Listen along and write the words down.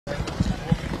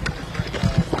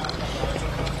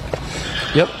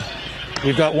Yep.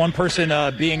 We've got one person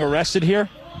being arrested here.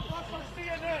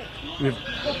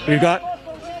 We've got...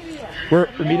 We're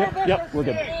meeting? Yep, we're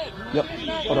good. Yep.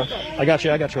 Hold on. I got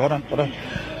you. Hold on.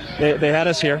 They had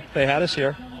us here.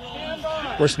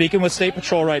 We're speaking with State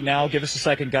Patrol right now. Give us a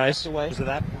second, guys. Was it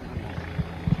that?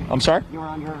 I'm sorry? You're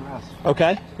under arrest.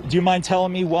 Okay. Do you mind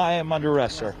telling me why I'm under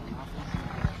arrest, sir?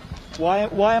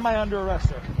 Why am I under arrest,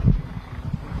 sir?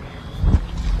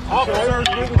 Officer's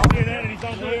with CNN and he's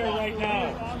on the air right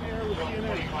now.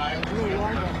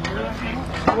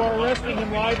 You are arresting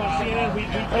him live on CNN. We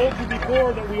told you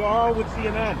before that we are with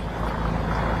CNN.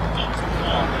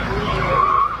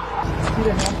 See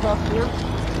the handcuffs here?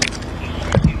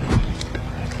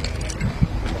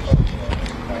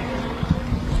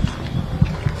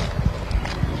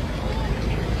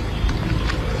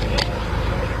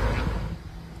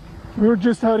 We were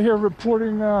just out here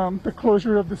reporting the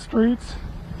closure of the streets.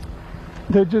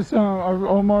 They just,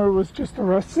 Omar was just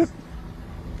arrested.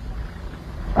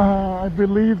 I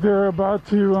believe they're about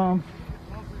to,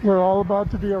 we're all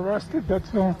about to be arrested.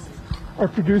 That's our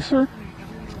producer.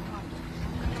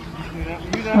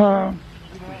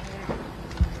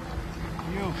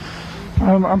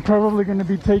 I'm probably going to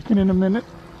be taken in a minute.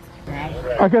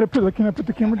 I gotta put, can I put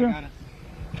the camera down?